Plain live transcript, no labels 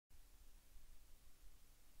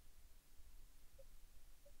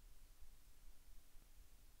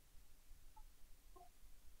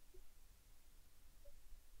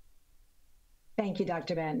Thank you,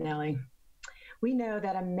 Dr. Bettinelli. We know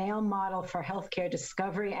that a male model for healthcare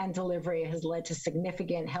discovery and delivery has led to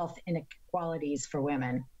significant health inequalities for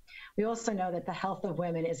women. We also know that the health of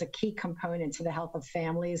women is a key component to the health of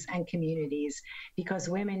families and communities because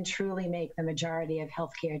women truly make the majority of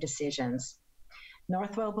healthcare decisions.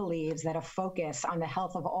 Northwell believes that a focus on the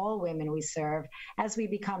health of all women we serve as we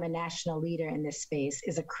become a national leader in this space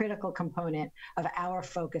is a critical component of our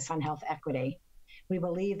focus on health equity. We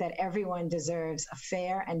believe that everyone deserves a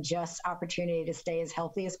fair and just opportunity to stay as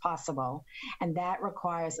healthy as possible, and that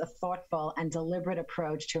requires a thoughtful and deliberate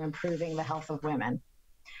approach to improving the health of women.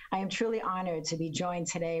 I am truly honored to be joined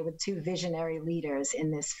today with two visionary leaders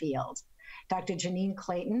in this field. Dr. Janine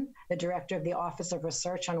Clayton, the Director of the Office of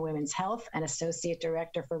Research on Women's Health and Associate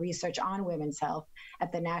Director for Research on Women's Health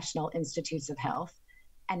at the National Institutes of Health,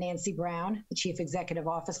 and Nancy Brown, the Chief Executive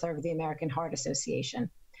Officer of the American Heart Association.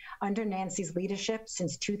 Under Nancy's leadership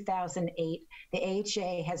since 2008, the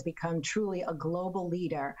AHA has become truly a global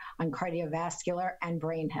leader on cardiovascular and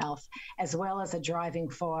brain health, as well as a driving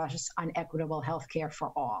force on equitable healthcare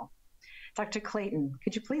for all. Dr. Clayton,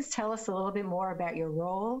 could you please tell us a little bit more about your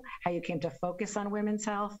role, how you came to focus on women's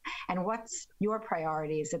health, and what's your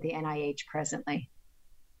priorities at the NIH presently?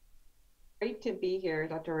 Great to be here,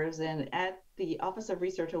 Dr. Rosen. At the Office of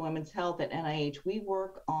Research on Women's Health at NIH, we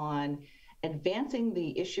work on advancing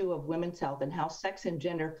the issue of women's health and how sex and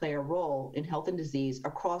gender play a role in health and disease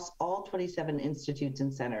across all 27 institutes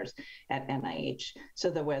and centers at NIH. So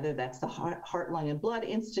that whether that's the Heart, Lung, and Blood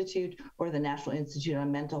Institute or the National Institute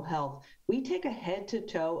on Mental Health, we take a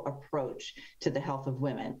head-to-toe approach to the health of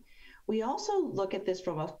women. We also look at this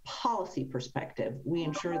from a policy perspective. We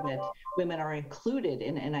ensure that women are included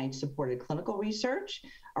in NIH-supported clinical research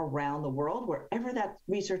around the world, wherever that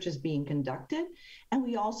research is being conducted. And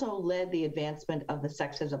we also led the advancement of the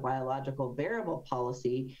sex as a biological variable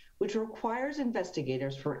policy, which requires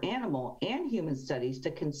investigators for animal and human studies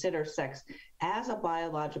to consider sex as a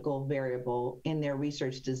biological variable in their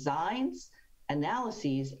research designs,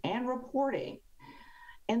 analyses, and reporting.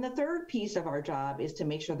 And the third piece of our job is to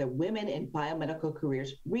make sure that women in biomedical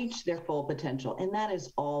careers reach their full potential, and that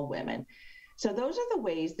is all women. So those are the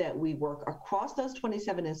ways that we work across those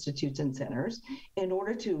 27 institutes and centers in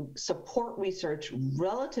order to support research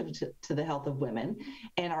relative to the health of women.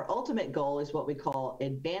 And our ultimate goal is what we call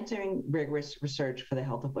advancing rigorous research for the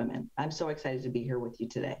health of women. I'm so excited to be here with you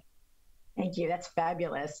today. Thank you. That's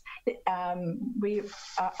fabulous. We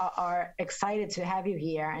are excited to have you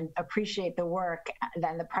here and appreciate the work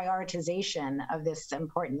and the prioritization of this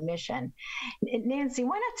important mission. Nancy,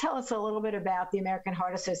 why not tell us a little bit about the American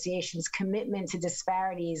Heart Association's commitment to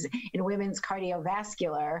disparities in women's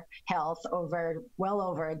cardiovascular health over well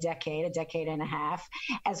over a decade and a half,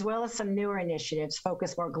 as well as some newer initiatives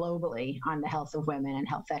focused more globally on the health of women and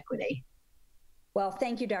health equity? Well,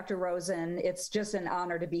 thank you, Dr. Rosen. It's just an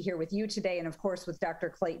honor to be here with you today. And of course, with Dr.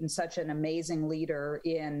 Clayton, such an amazing leader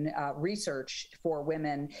in research for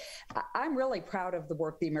women. I'm really proud of the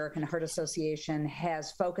work the American Heart Association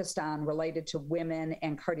has focused on related to women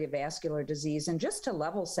and cardiovascular disease. And just to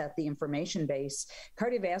level set the information base,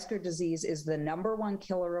 cardiovascular disease is the #1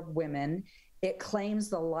 killer of women. It claims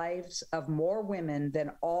the lives of more women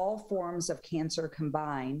than all forms of cancer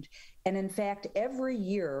combined. And in fact, every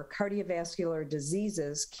year, cardiovascular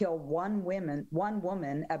diseases kill one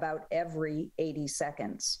woman about every 80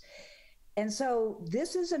 seconds. And so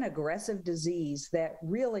this is an aggressive disease that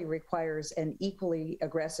really requires an equally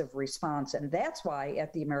aggressive response. And that's why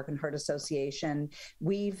at the American Heart Association,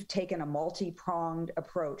 we've taken a multi-pronged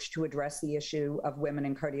approach to address the issue of women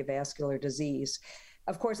and cardiovascular disease.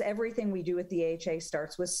 Of course, everything we do at the AHA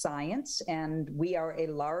starts with science, and we are a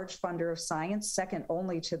large funder of science, second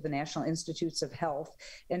only to the National Institutes of Health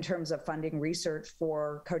in terms of funding research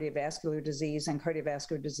for cardiovascular disease and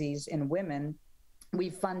cardiovascular disease in women.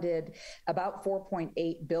 We've funded about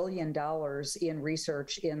 $4.8 billion in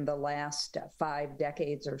research in the last 5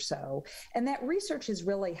 decades or so. And that research has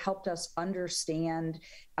really helped us understand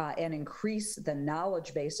and increase the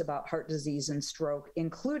knowledge base about heart disease and stroke,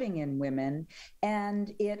 including in women.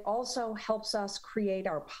 And it also helps us create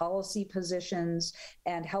our policy positions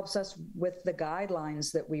and helps us with the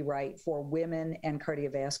guidelines that we write for women and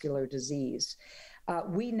cardiovascular disease.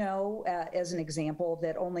 We know, as an example,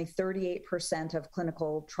 that only 38% of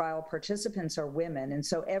clinical trial participants are women. And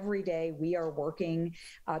so every day we are working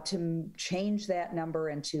to change that number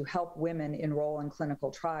and to help women enroll in clinical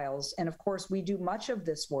trials. And of course, we do much of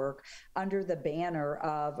this work under the banner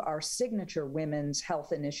of our signature women's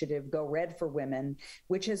health initiative, Go Red for Women,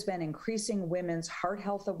 which has been increasing women's heart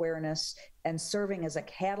health awareness and serving as a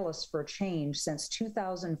catalyst for change since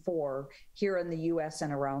 2004 here in the US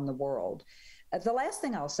and around the world. The last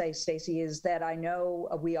thing I'll say, Stacey, is that I know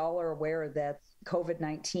we all are aware that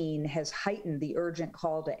COVID-19 has heightened the urgent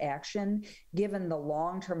call to action, given the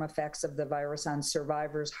long-term effects of the virus on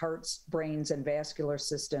survivors' hearts, brains, and vascular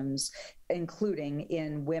systems, including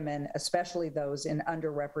in women, especially those in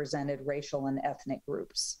underrepresented racial and ethnic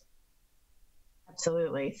groups.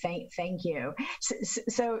 Absolutely. Thank you.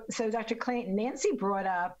 So Dr. Clayton, Nancy brought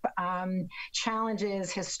up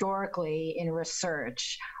challenges historically in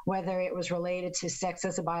research, whether it was related to sex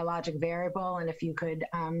as a biologic variable, and if you could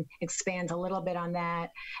expand a little bit on that,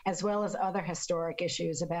 as well as other historic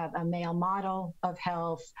issues about a male model of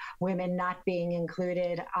health, women not being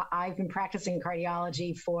included. I've been practicing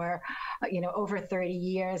cardiology for over 30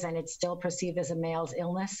 years, and it's still perceived as a male's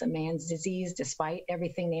illness, a man's disease, despite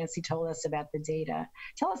everything Nancy told us about the data.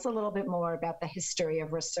 Tell us a little bit more about the history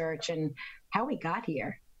of research and how we got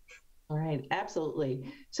here. All right,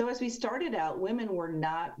 absolutely. So as we started out, women were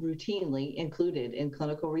not routinely included in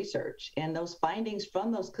clinical research, and those findings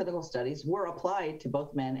from those clinical studies were applied to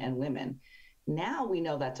both men and women. Now we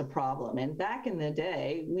know that's a problem. And back in the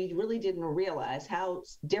day, we really didn't realize how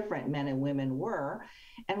different men and women were,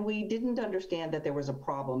 and we didn't understand that there was a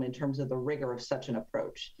problem in terms of the rigor of such an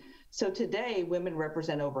approach. So today, women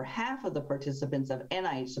represent over half of the participants of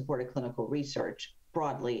NIH-supported clinical research,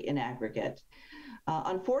 broadly in aggregate.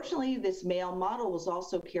 Unfortunately, this male model was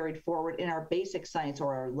also carried forward in our basic science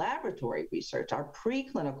or our laboratory research, our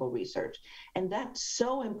preclinical research, and that's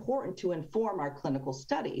so important to inform our clinical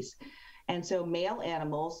studies. And so male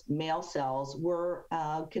animals, male cells were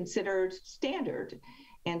considered standard.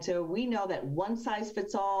 And so we know that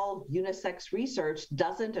one-size-fits-all unisex research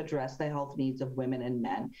doesn't address the health needs of women and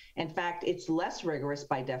men. In fact, it's less rigorous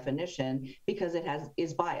by definition because it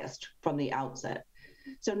is biased from the outset.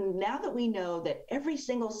 So now that we know that every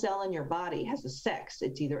single cell in your body has a sex,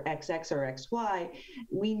 it's either XX or XY,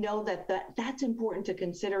 we know that that's important to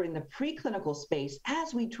consider in the preclinical space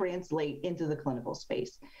as we translate into the clinical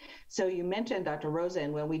space. So you mentioned, Dr.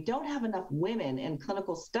 Rosen, when we don't have enough women in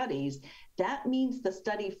clinical studies, that means the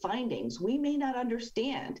study findings. We may not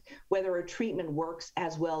understand whether a treatment works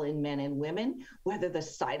as well in men and women, whether the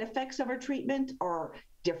side effects of a treatment are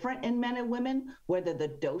different in men and women, whether the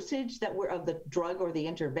dosage of the drug or the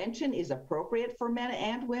intervention is appropriate for men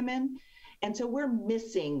and women. And so we're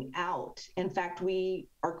missing out. In fact, we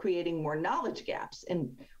are creating more knowledge gaps,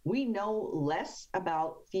 and we know less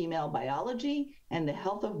about female biology and the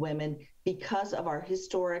health of women because of our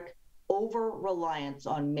historic over-reliance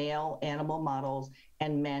on male animal models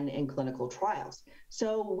and men in clinical trials.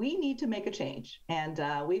 So we need to make a change.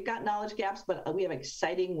 And we've got knowledge gaps, but we have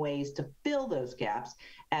exciting ways to fill those gaps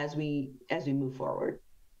as we move forward.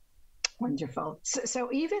 Wonderful. So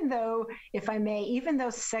even though, if I may, even though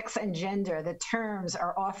sex and gender, the terms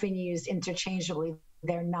are often used interchangeably,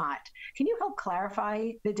 they're not. Can you help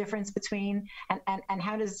clarify the difference between, and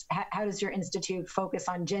how does your institute focus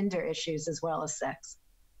on gender issues as well as sex?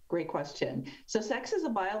 Great question. So sex is a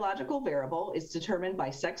biological variable. It's determined by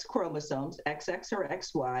sex chromosomes, XX or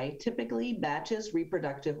XY, typically matches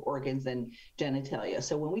reproductive organs and genitalia.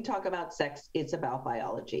 So when we talk about sex, it's about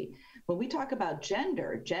biology. When we talk about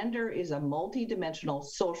gender, gender is a multidimensional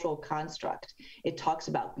social construct. It talks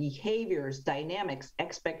about behaviors, dynamics,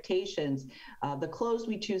 expectations, the clothes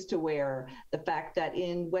we choose to wear, the fact that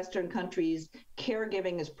in Western countries,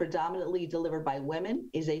 caregiving is predominantly delivered by women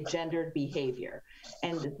is a gendered behavior.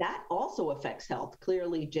 And that also affects health.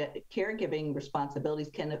 Clearly, caregiving responsibilities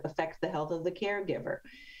can affect the health of the caregiver.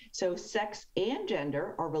 So sex and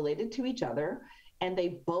gender are related to each other, and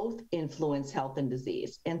they both influence health and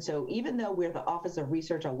disease. And so even though we're the Office of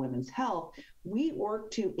Research on Women's Health, we work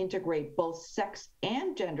to integrate both sex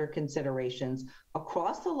and gender considerations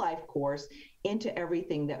across the life course into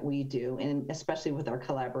everything that we do, and especially with our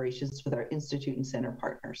collaborations with our institute and center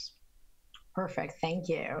partners. Perfect. Thank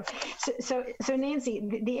you. So Nancy,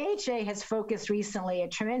 the AHA has focused recently a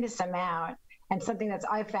tremendous amount, and something that's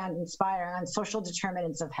I've found inspiring, on social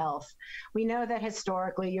determinants of health. We know that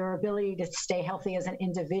historically your ability to stay healthy as an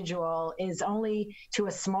individual is only to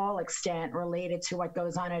a small extent related to what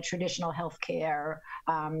goes on in a traditional healthcare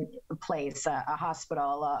place, a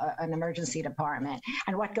hospital, an emergency department,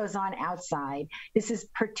 and what goes on outside. This is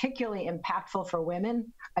particularly impactful for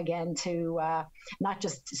women, again, to not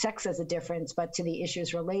just sex as a difference, but to the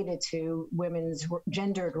issues related to women's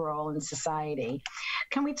gendered role in society.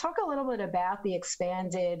 Can we talk a little bit about the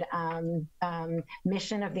expanded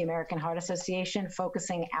mission of the American Heart Association,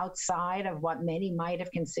 focusing outside of what many might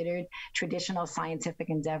have considered traditional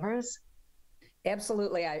scientific endeavors?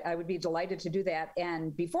 Absolutely. I would be delighted to do that.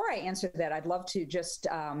 And before I answer that, I'd love to just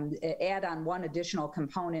add on one additional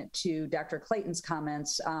component to Dr. Clayton's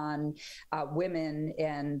comments on women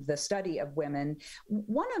and the study of women.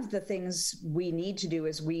 One of the things we need to do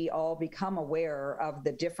is we all become aware of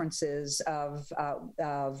the differences of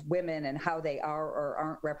women and how they are or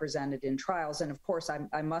aren't represented in trials. And of course,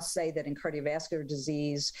 I must say that in cardiovascular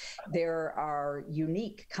disease, there are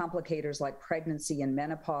unique complicators like pregnancy and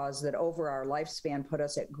menopause that over our lifespan put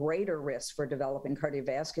us at greater risk for developing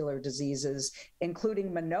cardiovascular diseases, including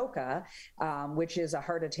MNOCA, which is a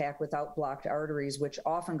heart attack without blocked arteries, which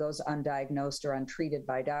often goes undiagnosed or untreated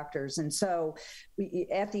by doctors. And so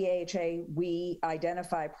at the AHA, we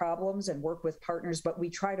identify problems and work with partners, but we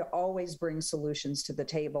try to always bring solutions to the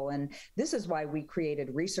table. And this is why we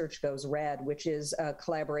created Research Goes Red, which is a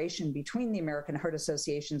collaboration between the American Heart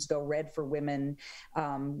Association's Go Red for Women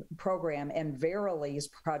program and Verily's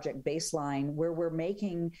Project Baseline, where we're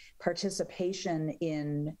making participation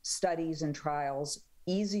in studies and trials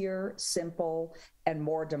easier, simple, and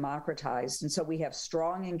more democratized. And so we have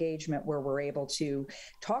strong engagement where we're able to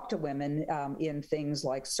talk to women in things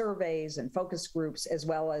like surveys and focus groups, as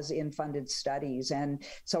well as in funded studies. And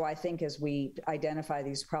so I think as we identify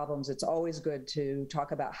these problems, it's always good to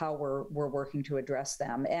talk about how we're working to address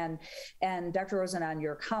them. And Dr. Rosen, on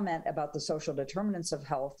your comment about the social determinants of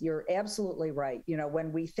health, you're absolutely right. You know,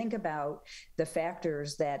 when we think about the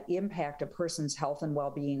factors that impact a person's health and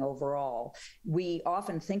well-being overall, we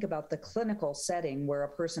often think about the clinical setting where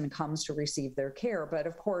a person comes to receive their care. But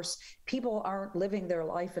of course, people aren't living their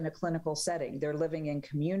life in a clinical setting. They're living in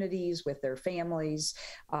communities with their families.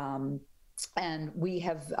 And we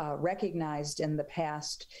have recognized in the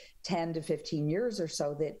past 10 to 15 years or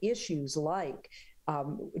so that issues like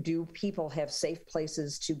do people have safe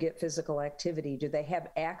places to get physical activity? Do they have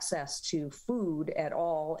access to food at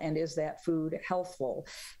all? And is that food healthful?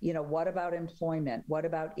 You know, what about employment? What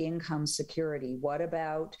about income security? What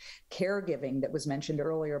about caregiving that was mentioned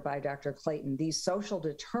earlier by Dr. Clayton? These social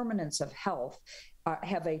determinants of health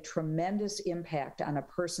have a tremendous impact on a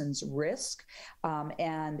person's risk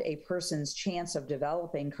and a person's chance of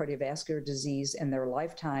developing cardiovascular disease in their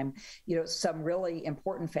lifetime. You know, some really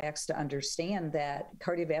important facts to understand that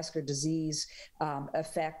cardiovascular disease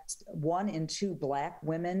affects 1 in 2 Black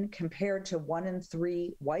women compared to 1 in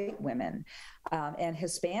 3 white women. And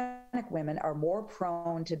Hispanic women are more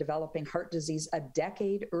prone to developing heart disease a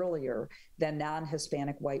decade earlier than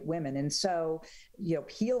non-Hispanic white women. And so, you know,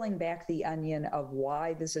 peeling back the onion of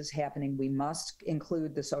why this is happening, we must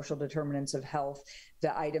include the social determinants of health,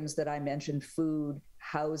 the items that I mentioned: food,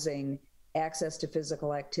 housing, access to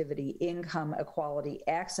physical activity, income equality,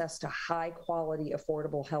 access to high quality,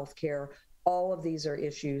 affordable health care. All of these are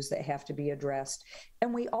issues that have to be addressed.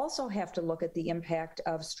 And we also have to look at the impact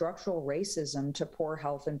of structural racism to poor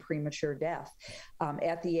health and premature death.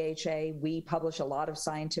 At the AHA, we publish a lot of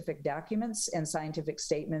scientific documents and scientific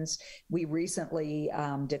statements. We recently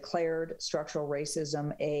declared structural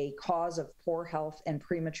racism a cause of poor health and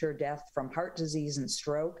premature death from heart disease and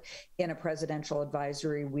stroke in a presidential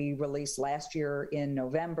advisory we released last year in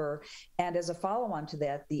November. And as a follow-on to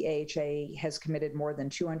that, the AHA has committed more than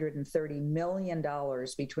 $230 million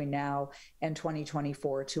between now and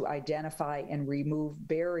 2024 to identify and remove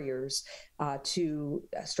barriers to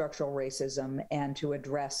structural racism and to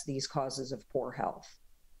address these causes of poor health.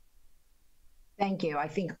 Thank you. I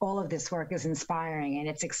think all of this work is inspiring, and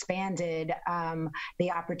it's expanded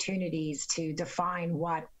the opportunities to define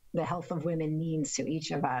what the health of women means to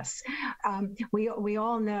each of us. We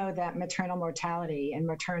all know that maternal mortality and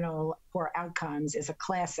maternal poor outcomes is a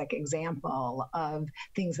classic example of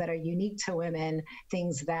things that are unique to women,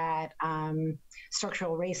 things that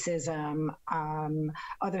structural racism,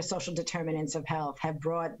 other social determinants of health have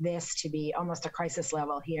brought this to be almost a crisis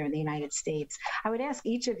level here in the United States. I would ask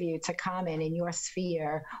each of you to comment in your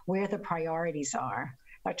sphere where the priorities are.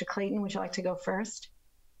 Dr. Clayton, would you like to go first?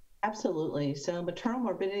 Absolutely. So maternal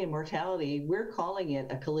morbidity and mortality, we're calling it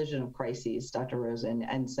a collision of crises, Dr. Rosen.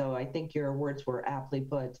 And so I think your words were aptly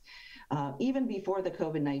put. Even before the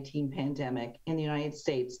COVID-19 pandemic in the United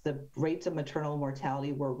States, the rates of maternal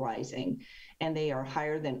mortality were rising, and they are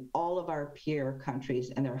higher than all of our peer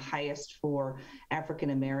countries, and they're highest for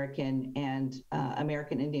African American and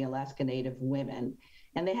American Indian Alaska Native women.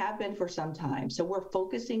 And they have been for some time. So we're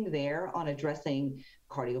focusing there on addressing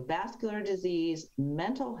cardiovascular disease,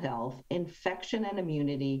 mental health, infection and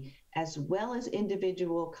immunity, as well as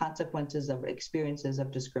individual consequences of experiences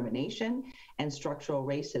of discrimination and structural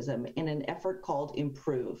racism in an effort called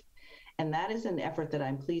IMPROVE. And that is an effort that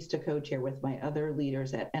I'm pleased to co-chair with my other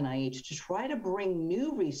leaders at NIH to try to bring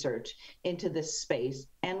new research into this space.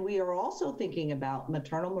 And we are also thinking about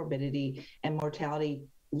maternal morbidity and mortality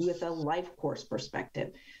with a life course perspective.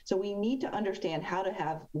 So we need to understand how to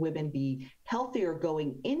have women be healthier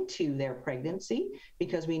going into their pregnancy,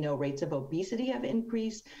 because we know rates of obesity have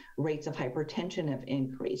increased, rates of hypertension have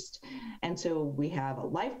increased. And so we have a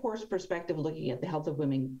life course perspective looking at the health of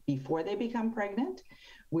women before they become pregnant.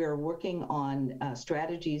 We're working on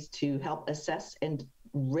strategies to help assess and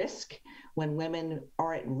risk when women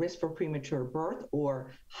are at risk for premature birth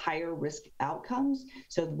or higher risk outcomes.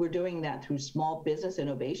 So we're doing that through small business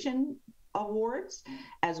innovation awards,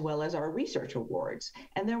 as well as our research awards.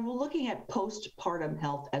 And then we're looking at postpartum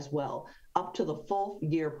health as well, up to the full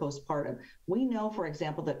year postpartum. We know, for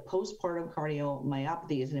example, that postpartum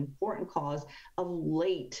cardiomyopathy is an important cause of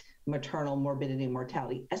late maternal morbidity and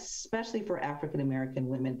mortality, especially for African-American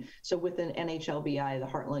women. So within NHLBI, the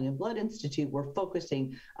Heart, Lung, and Blood Institute, we're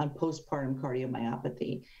focusing on postpartum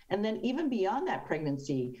cardiomyopathy. And then even beyond that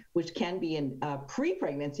pregnancy, which can be in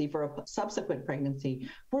pre-pregnancy for a subsequent pregnancy,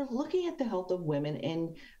 we're looking at the health of women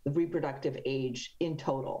in the reproductive age in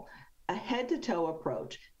total. A head-to-toe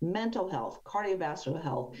approach, mental health, cardiovascular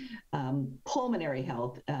health, pulmonary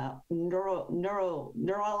health,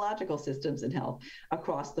 neurological systems and health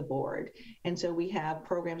across the board. And so we have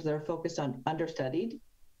programs that are focused on understudied,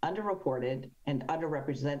 underreported, and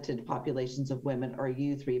underrepresented populations of women, or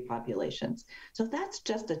U3 populations. So that's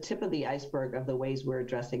just a tip of the iceberg of the ways we're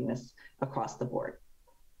addressing this across the board.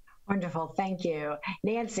 Wonderful, thank you.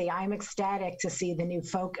 Nancy, I'm ecstatic to see the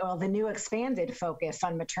new expanded focus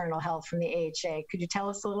on maternal health from the AHA. Could you tell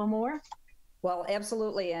us a little more? Well,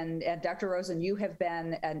 absolutely. And Dr. Rosen, you have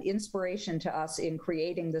been an inspiration to us in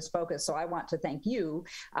creating this focus. So I want to thank you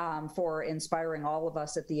for inspiring all of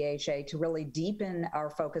us at the AHA to really deepen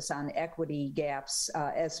our focus on equity gaps,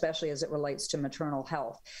 especially as it relates to maternal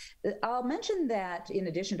health. I'll mention that in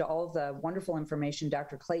addition to all of the wonderful information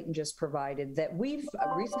Dr. Clayton just provided, that we've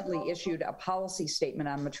recently issued a policy statement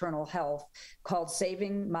on maternal health called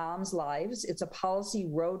Saving Moms' Lives. It's a policy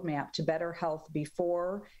roadmap to better health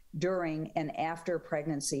before, during, and after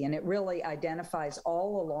pregnancy. And it really identifies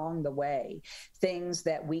all along the way things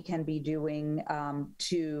that we can be doing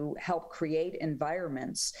to help create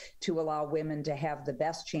environments to allow women to have the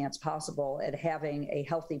best chance possible at having a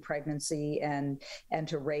healthy pregnancy and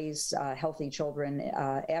to raise healthy children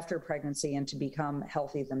after pregnancy and to become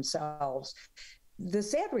healthy themselves. The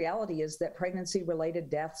sad reality is that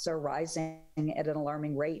pregnancy-related deaths are rising at an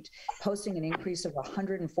alarming rate, posting an increase of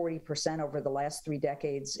 140% over the last 3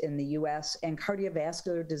 decades in the U.S., and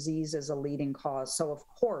cardiovascular disease is a leading cause. So, of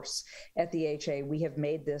course, at the AHA, we have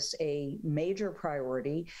made this a major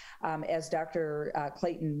priority. As Dr.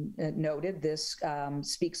 Clayton noted, this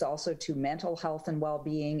speaks also to mental health and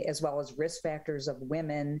well-being, as well as risk factors of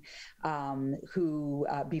women who,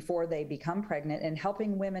 before they become pregnant, and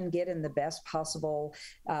helping women get in the best possible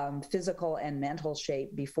physical and mental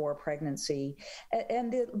shape before pregnancy.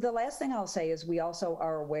 And the last thing I'll say is we also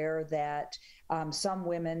are aware that some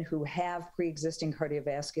women who have pre-existing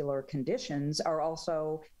cardiovascular conditions are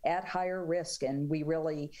also at higher risk, and we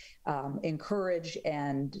really encourage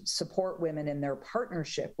and support women in their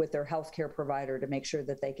partnership with their healthcare provider to make sure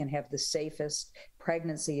that they can have the safest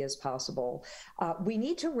pregnancy as possible. We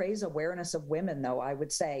need to raise awareness of women, though, I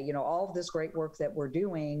would say. You know, all of this great work that we're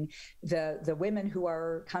doing, the women who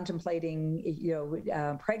are contemplating,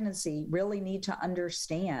 pregnancy really need to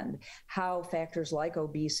understand how factors like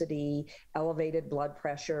obesity, elevated blood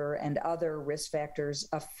pressure, and other risk factors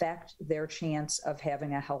affect their chance of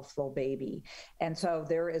having a healthful baby. And so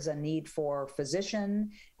there is a need for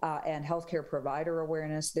physician and healthcare provider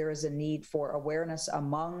awareness. There is a need for awareness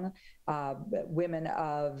among women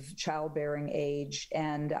of childbearing age.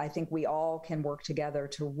 And I think we all can work together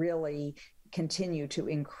to really continue to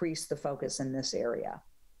increase the focus in this area.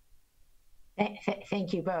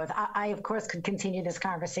 Thank you both. I, of course, could continue this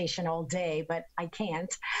conversation all day, but I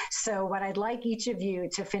can't. So what I'd like each of you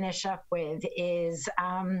to finish up with is,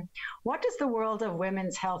 what does the world of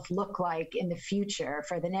women's health look like in the future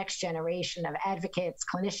for the next generation of advocates,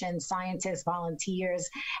 clinicians, scientists, volunteers,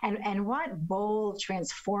 and what bold,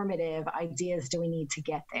 transformative ideas do we need to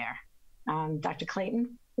get there? Dr.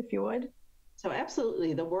 Clayton, if you would. So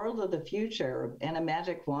absolutely, the world of the future and a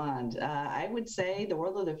magic wand. I would say the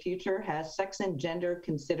world of the future has sex and gender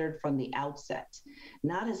considered from the outset,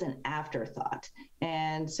 not as an afterthought.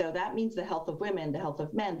 And so that means the health of women, the health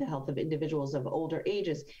of men, the health of individuals of older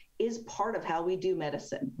ages is part of how we do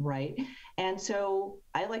medicine, right? And so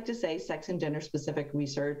I like to say sex and gender specific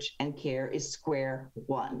research and care is square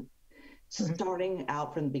one. starting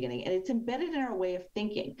out from the beginning. And it's embedded in our way of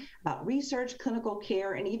thinking about research, clinical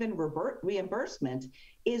care, and even reimbursement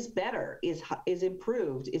is better, is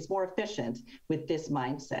improved, is more efficient with this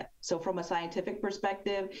mindset. So from a scientific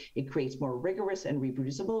perspective, it creates more rigorous and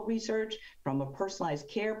reproducible research. From a personalized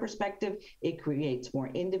care perspective, it creates more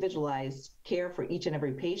individualized care for each and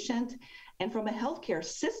every patient. And from a healthcare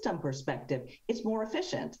system perspective, it's more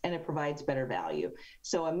efficient and it provides better value.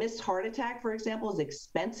 So a missed heart attack, for example, is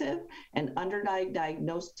expensive, and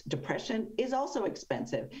underdiagnosed depression is also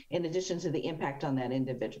expensive, in addition to the impact on that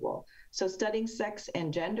individual. So studying sex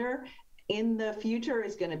and gender in the future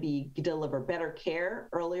is going to deliver better care,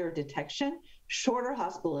 earlier detection, shorter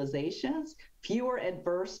hospitalizations, fewer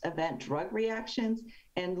adverse event drug reactions,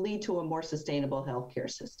 and lead to a more sustainable healthcare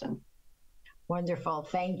system. Wonderful.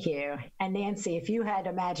 Thank you. And Nancy, if you had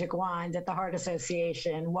a magic wand at the Heart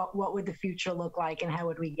Association, what would the future look like and how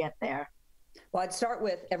would we get there? Well, I'd start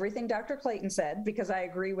with everything Dr. Clayton said, because I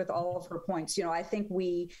agree with all of her points. I think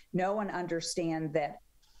we know and understand that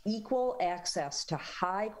equal access to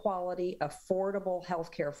high quality, affordable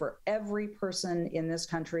healthcare for every person in this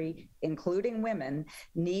country, including women,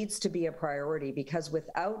 needs to be a priority, because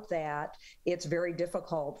without that, it's very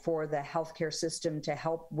difficult for the healthcare system to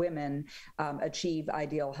help women achieve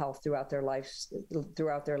ideal health throughout their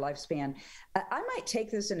lifespan. I might take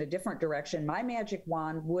this in a different direction. My magic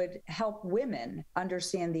wand would help women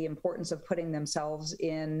understand the importance of putting themselves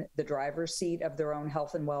in the driver's seat of their own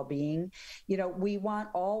health and well-being. We want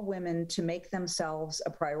all women to make themselves a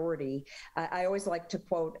priority. I always like to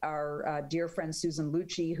quote our dear friend Susan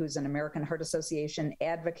Lucci, who's an American Heart Association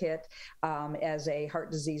advocate as a heart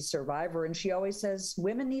disease survivor. And she always says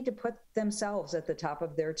women need to put themselves at the top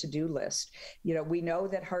of their to-do list. We know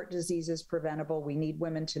that heart disease is preventable. We need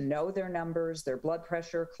women to know their numbers, their blood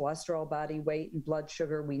pressure, cholesterol, body weight, and blood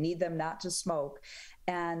sugar. We need them not to smoke.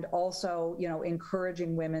 And also,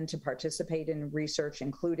 encouraging women to participate in research,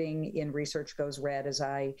 including in Research Goes Red, as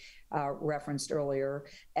I referenced earlier.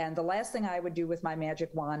 And the last thing I would do with my magic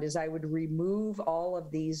wand is I would remove all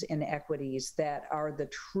of these inequities that are the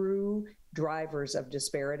true drivers of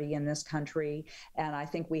disparity in this country. And I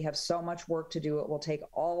think we have so much work to do. It will take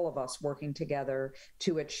all of us working together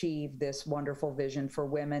to achieve this wonderful vision for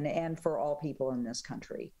women and for all people in this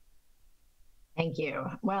country. Thank you.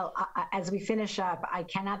 Well, as we finish up, I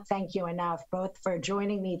cannot thank you enough, both for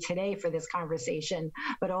joining me today for this conversation,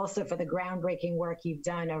 but also for the groundbreaking work you've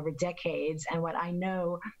done over decades and what I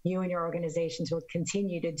know you and your organizations will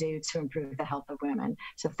continue to do to improve the health of women.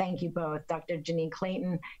 So thank you both. Dr. Janine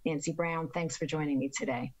Clayton, Nancy Brown, thanks for joining me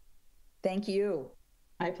today. Thank you.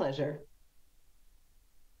 My pleasure.